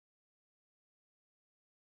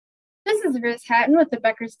This is Riz Hatton with the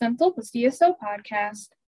Becker's Dental plus DSO podcast.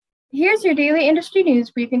 Here's your daily industry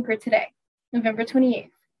news briefing for today, November 28th.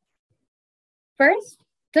 First,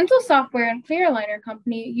 dental software and clear aligner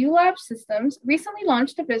company ULab Systems recently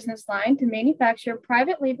launched a business line to manufacture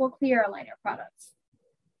private label clear aligner products.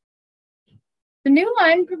 The new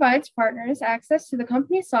line provides partners access to the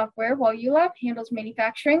company's software while ULab handles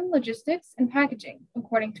manufacturing, logistics, and packaging,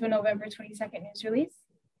 according to a November 22nd news release.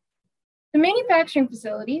 The manufacturing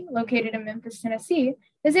facility, located in Memphis, Tennessee,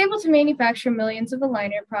 is able to manufacture millions of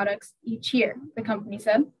aligner products each year, the company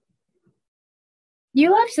said.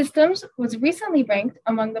 ULab Systems was recently ranked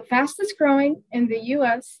among the fastest growing in the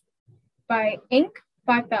U.S. by Inc.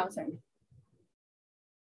 5000.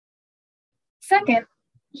 Second,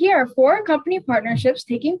 here are 4 company partnerships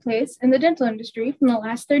taking place in the dental industry from the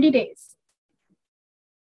last 30 days.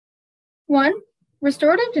 1.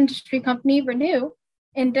 Restorative dentistry company Renew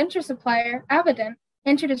and denture supplier Avident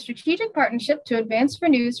entered a strategic partnership to advance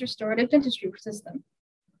Renew's restorative dentistry system.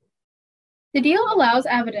 The deal allows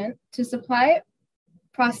Avident to supply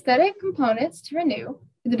prosthetic components to Renew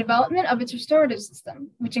for the development of its restorative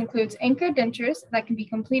system, which includes anchored dentures that can be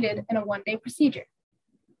completed in a one-day procedure.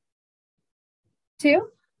 2.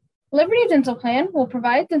 Liberty Dental Plan will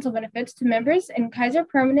provide dental benefits to members in Kaiser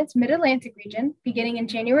Permanente's Mid-Atlantic region beginning in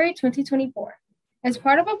January 2024, as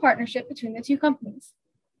part of a partnership between the two companies.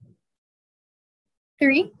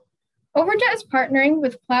 3. Overjet is partnering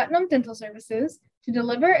with Platinum Dental Services to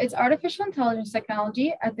deliver its artificial intelligence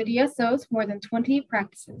technology at the DSO's more than 20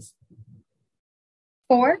 practices.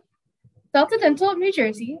 4. Delta Dental of New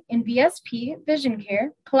Jersey and VSP Vision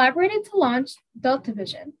Care collaborated to launch Delta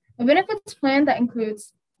Vision, a benefits plan that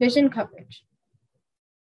includes vision coverage.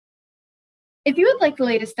 If you would like the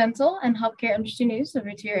latest dental and healthcare industry news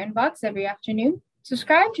delivered to your inbox every afternoon,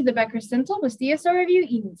 subscribe to the Becker's Dental with DSO Review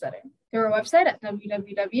e-newsletter through our website at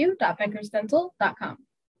www.beckersdental.com.